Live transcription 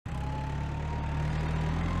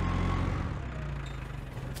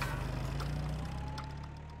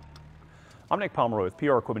I'm Nick Pomeroy with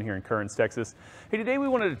PR Equipment here in Kearns, Texas. Hey, today we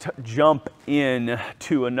wanted to jump in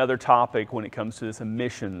to another topic when it comes to this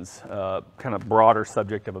emissions, kind of broader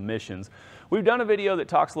subject of emissions. We've done a video that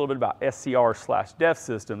talks a little bit about SCR/DEF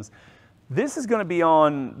systems. This is going to be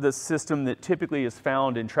on the system that typically is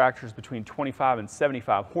found in tractors between 25 and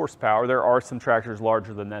 75 horsepower. There are some tractors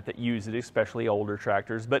larger than that that use it, especially older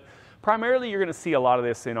tractors, but primarily you're going to see a lot of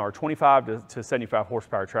this in our 25 to 75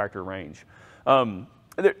 horsepower tractor range.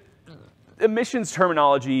 Emissions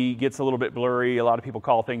terminology gets a little bit blurry. A lot of people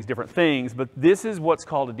call things different things, but this is what's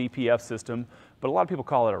called a DPF system, but a lot of people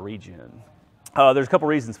call it a REGEN. There's a couple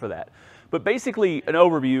reasons for that. But basically, an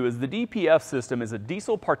overview is the DPF system is a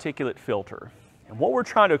diesel particulate filter. And what we're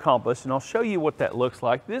trying to accomplish, and I'll show you what that looks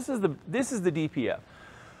like, this is the DPF.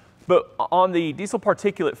 But on the diesel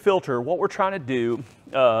particulate filter, what we're trying to do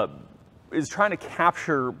is trying to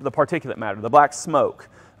capture the particulate matter, the black smoke.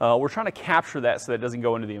 We're trying to capture that so that it doesn't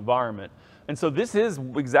go into the environment. And so this is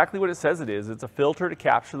exactly what it says it is. It's a filter to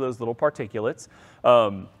capture those little particulates.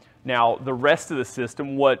 Now, the rest of the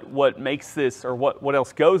system, what makes this, or what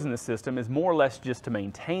else goes in the system, is more or less just to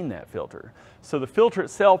maintain that filter. So the filter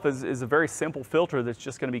itself is a very simple filter that's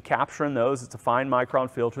just going to be capturing those. It's a fine micron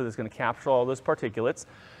filter that's going to capture all those particulates.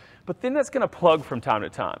 But then that's going to plug from time to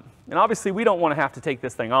time. And obviously we don't want to have to take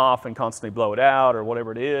this thing off and constantly blow it out or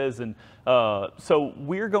whatever it is. And so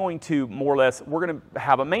we're going to more or less, we're going to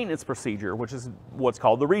have a maintenance procedure, which is what's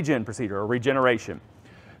called the REGEN procedure, or regeneration.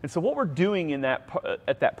 And so what we're doing in that,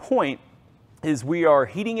 at that point is we are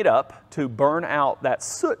heating it up to burn out that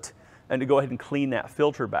soot and to go ahead and clean that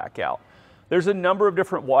filter back out. There's a number of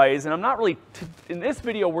different ways, and I'm not really, in this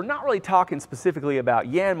video, we're not really talking specifically about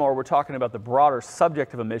Yanmar, we're talking about the broader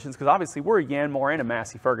subject of emissions, because obviously we're a Yanmar and a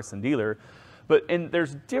Massey Ferguson dealer, and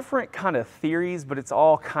there's different kind of theories, but it's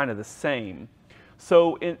all kind of the same.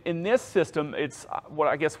 So in this system, it's what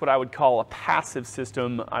I would call a passive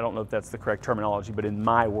system. I don't know if that's the correct terminology, but in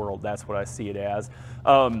my world, that's what I see it as,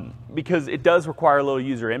 because it does require a little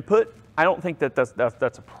user input. I don't think that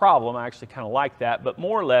that's a problem. I actually kind of like that, but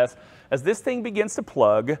more or less, as this thing begins to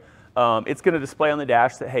plug, it's going to display on the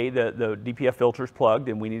dash that, hey, the DPF filter is plugged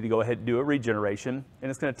and we need to go ahead and do a regeneration,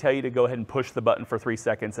 and it's going to tell you to go ahead and push the button for 3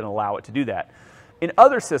 seconds and allow it to do that. In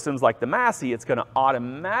other systems like the Massey, it's going to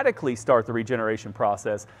automatically start the regeneration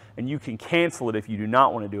process, and you can cancel it if you do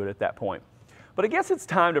not want to do it at that point. But I guess it's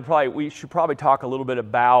time to we should probably talk a little bit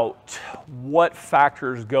about what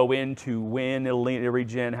factors go into when it'll need to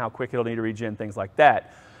regen, how quick it'll need to regen, things like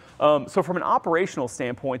that. So from an operational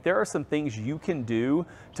standpoint, there are some things you can do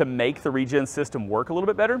to make the regen system work a little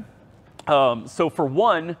bit better. So for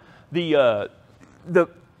one, the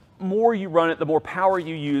more you run it, the more power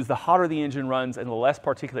you use, the hotter the engine runs and the less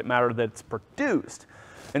particulate matter that's produced.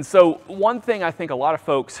 And so one thing I think a lot of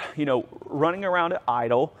folks, running around at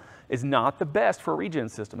idle is not the best for a regen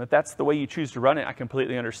system. If that's the way you choose to run it, I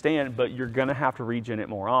completely understand, but you're going to have to regen it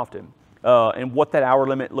more often. And what that hour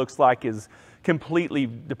limit looks like is completely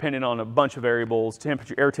dependent on a bunch of variables,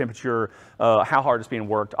 temperature, air temperature, how hard it's being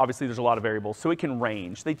worked. Obviously, there's a lot of variables, so it can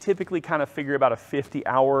range. They typically kind of figure about a 50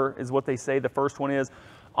 hour is what they say the first one is.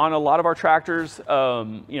 On a lot of our tractors,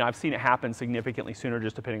 I've seen it happen significantly sooner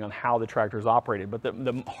just depending on how the tractor is operated. But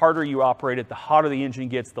the harder you operate it, the hotter the engine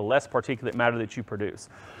gets, the less particulate matter that you produce.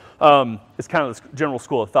 It's kind of the general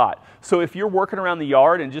school of thought. So if you're working around the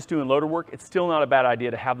yard and just doing loader work, it's still not a bad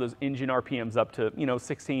idea to have those engine RPMs up to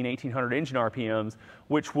 1800 engine RPMs,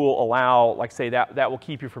 which will allow, like say, that will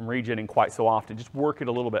keep you from regenning quite so often. Just work it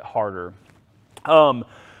a little bit harder.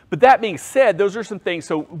 But that being said, those are some things.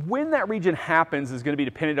 So when that regen happens is going to be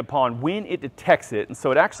dependent upon when it detects it. And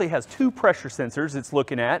so it actually has 2 pressure sensors it's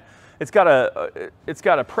looking at. It's got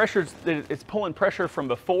a pressure, it's pulling pressure from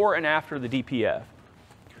before and after the DPF.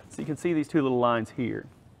 So you can see these 2 little lines here.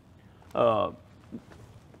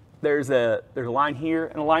 There's a line here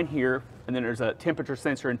and a line here, and then there's a temperature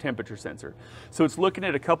sensor and temperature sensor. So it's looking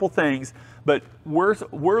at a couple things, but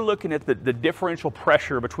we're looking at the differential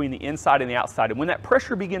pressure between the inside and the outside. And when that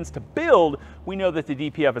pressure begins to build, we know that the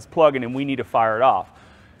DPF is plugging and we need to fire it off.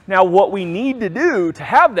 Now what we need to do to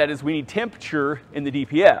have that is we need temperature in the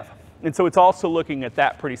DPF. And so it's also looking at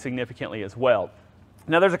that pretty significantly as well.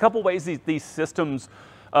 Now there's a couple ways these systems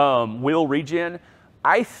will regen.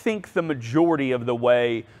 I think the majority of the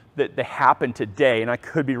way that they happen today, and I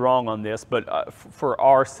could be wrong on this, but for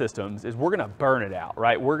our systems, is we're going to burn it out,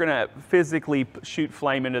 right? We're going to physically shoot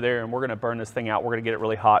flame into there and we're going to burn this thing out. We're going to get it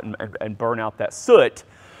really hot and burn out that soot.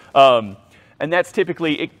 And that's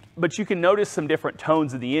typically, but you can notice some different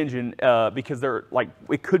tones of the engine because they're like,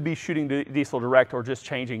 it could be shooting diesel direct or just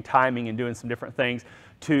changing timing and doing some different things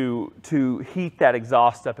to heat that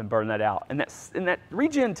exhaust up and burn that out. And that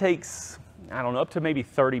regen takes, I don't know, up to maybe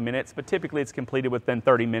 30 minutes, but typically it's completed within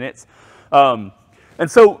 30 minutes. And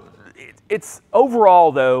so it's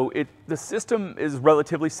overall though, the system is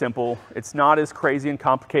relatively simple. It's not as crazy and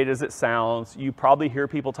complicated as it sounds. You probably hear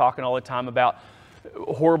people talking all the time about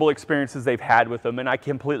horrible experiences they've had with them, and I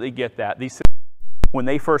completely get that. These systems, when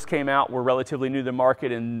they first came out, were relatively new to the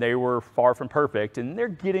market and they were far from perfect, and they're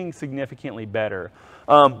getting significantly better.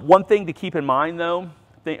 One thing to keep in mind though,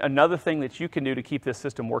 another thing that you can do to keep this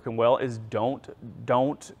system working well is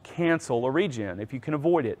don't cancel a regen if you can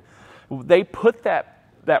avoid it. They put that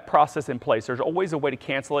process in place. There's always a way to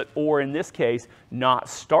cancel it, or in this case, not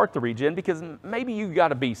start the regen, because maybe you got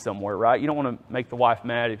to be somewhere, right? You don't want to make the wife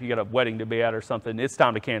mad if you got a wedding to be at or something. It's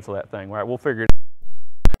time to cancel that thing, right? We'll figure it out.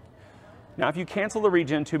 Now, if you cancel the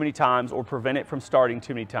regen too many times or prevent it from starting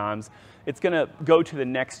too many times, it's going to go to the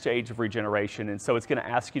next stage of regeneration. And so it's going to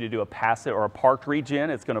ask you to do a passive or a parked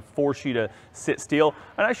regen. It's going to force you to sit still.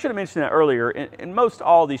 And I should have mentioned that earlier. In most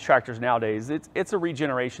all of these tractors nowadays, it's a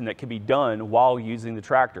regeneration that can be done while using the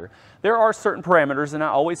tractor. There are certain parameters, and I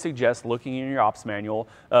always suggest looking in your ops manual,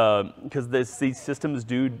 because these systems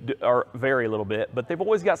vary a little bit, but they've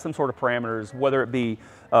always got some sort of parameters, whether it be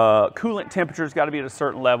coolant temperature's got to be at a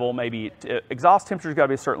certain level, maybe exhaust temperature's got to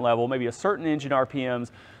be a certain level, maybe a certain engine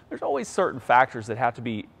RPMs. There's always certain factors that have to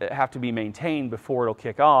be maintained before it'll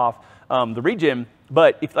kick off the regen.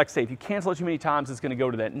 But if, like I say, if you cancel it too many times, it's going to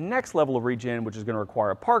go to that next level of regen, which is going to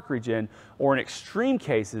require a park regen, or in extreme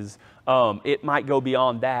cases, it might go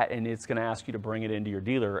beyond that, and it's going to ask you to bring it into your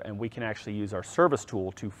dealer, and we can actually use our service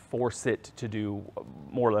tool to force it to do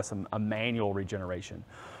more or less a manual regeneration.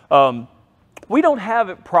 We don't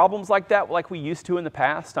have problems like that like we used to in the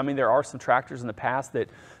past. I mean, there are some tractors in the past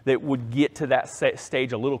that would get to that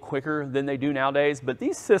stage a little quicker than they do nowadays, but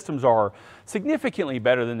these systems are significantly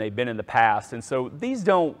better than they've been in the past, and so these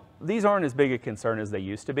aren't as big a concern as they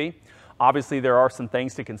used to be. Obviously, there are some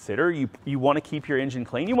things to consider. You want to keep your engine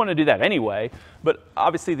clean. You want to do that anyway, but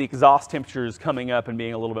obviously the exhaust temperature is coming up and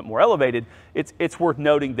being a little bit more elevated. It's worth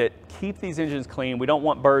noting that keep these engines clean. We don't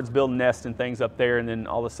want birds building nests and things up there, and then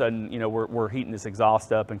all of a sudden, you know, we're heating this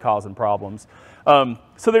exhaust up and causing problems.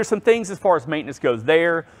 So there's some things as far as maintenance goes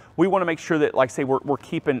there. We want to make sure that, like I say,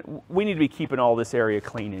 we need to be keeping all this area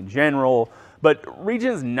clean in general. But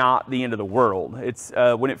regen's not the end of the world. It's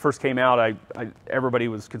when it first came out, everybody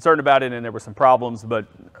was concerned about it, and there were some problems. But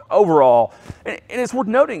overall, and it's worth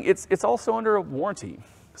noting, it's also under a warranty.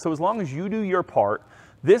 So as long as you do your part,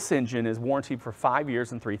 this engine is warranted for 5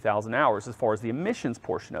 years and 3,000 hours as far as the emissions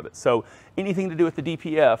portion of it. So anything to do with the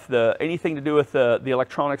DPF, anything to do with the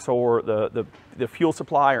electronics or the fuel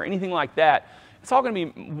supply or anything like that, it's all going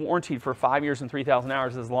to be warranted for 5 years and 3,000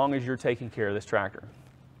 hours as long as you're taking care of this tractor.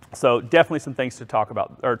 So definitely some things to talk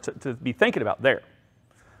about, or to be thinking about there.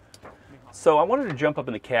 So I wanted to jump up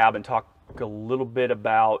in the cab and talk a little bit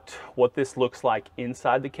about what this looks like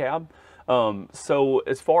inside the cab. So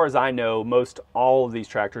as far as I know, most all of these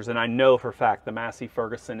tractors, and I know for a fact the Massey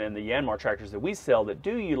Ferguson and the Yanmar tractors that we sell that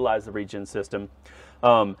do utilize the regen system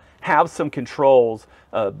have some controls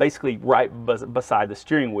basically right beside the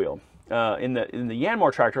steering wheel. In the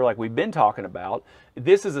Yanmar tractor, like we've been talking about,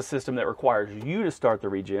 this is a system that requires you to start the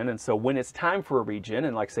regen, and so when it's time for a regen,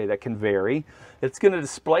 and like I say, that can vary, it's going to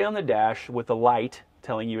display on the dash with a light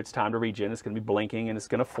telling you it's time to regen. It's going to be blinking and it's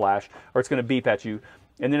going to flash, or it's going to beep at you,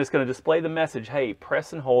 and then it's going to display the message, hey,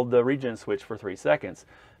 press and hold the regen switch for 3 seconds.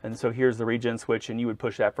 And so here's the regen switch, and you would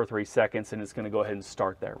push that for 3 seconds, and it's going to go ahead and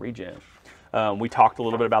start that regen. We talked a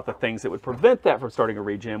little bit about the things that would prevent that from starting a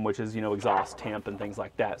regen, which is, you know, exhaust temp and things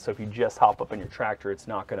like that. So if you just hop up in your tractor, it's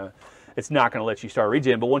not gonna let you start a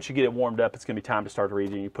regen. But once you get it warmed up, it's gonna be time to start a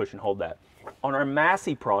regen. You push and hold that. On our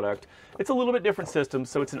Massey product, it's a little bit different system,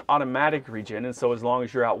 so it's an automatic regen, and so as long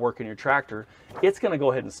as you're out working your tractor, it's going to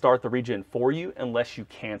go ahead and start the regen for you unless you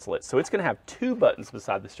cancel it. So it's going to have 2 buttons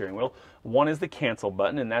beside the steering wheel. One is the cancel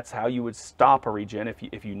button, and that's how you would stop a regen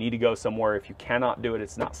if you need to go somewhere. If you cannot do it,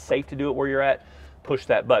 it's not safe to do it where you're at, push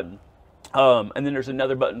that button. And then there's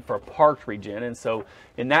another button for a parked regen, and so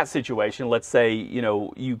in that situation, let's say, you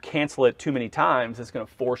know, you cancel it too many times, it's going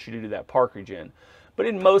to force you to do that park regen. But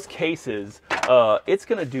in most cases, it's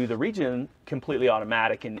going to do the regen completely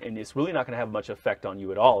automatic, and it's really not going to have much effect on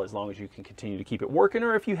you at all as long as you can continue to keep it working.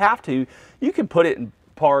 Or if you have to, you can put it in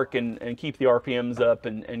park and keep the RPMs up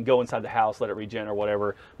and go inside the house, let it regen or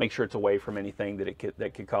whatever, make sure it's away from anything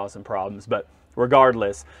that could cause some problems. But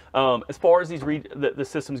regardless, as far as these the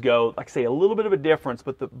systems go, like I say, a little bit of a difference,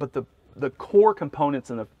 but the core components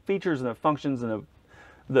and the features and the functions and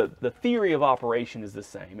the theory of operation is the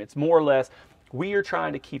same. It's more or less, We are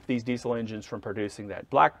trying to keep these diesel engines from producing that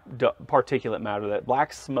black particulate matter, that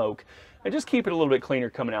black smoke, and just keep it a little bit cleaner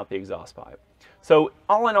coming out the exhaust pipe. So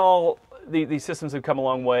all in all, these systems have come a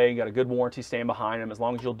long way. You got a good warranty stand behind them. As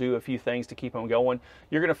long as you'll do a few things to keep them going,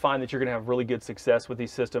 you're going to find that you're going to have really good success with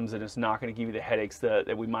these systems, and it's not going to give you the headaches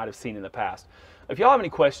that we might have seen in the past. If y'all have any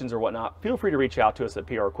questions or whatnot, feel free to reach out to us at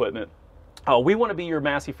PR Equipment. We want to be your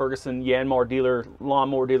Massey Ferguson Yanmar dealer,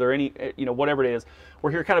 lawnmower dealer, any, whatever it is. We're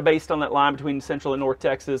here kind of based on that line between Central and North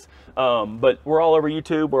Texas, but we're all over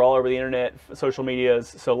YouTube, we're all over the internet, social medias,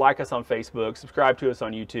 so like us on Facebook, subscribe to us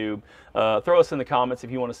on YouTube, throw us in the comments if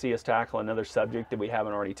you want to see us tackle another subject that we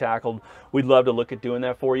haven't already tackled. We'd love to look at doing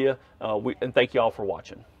that for you, and thank you all for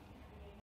watching.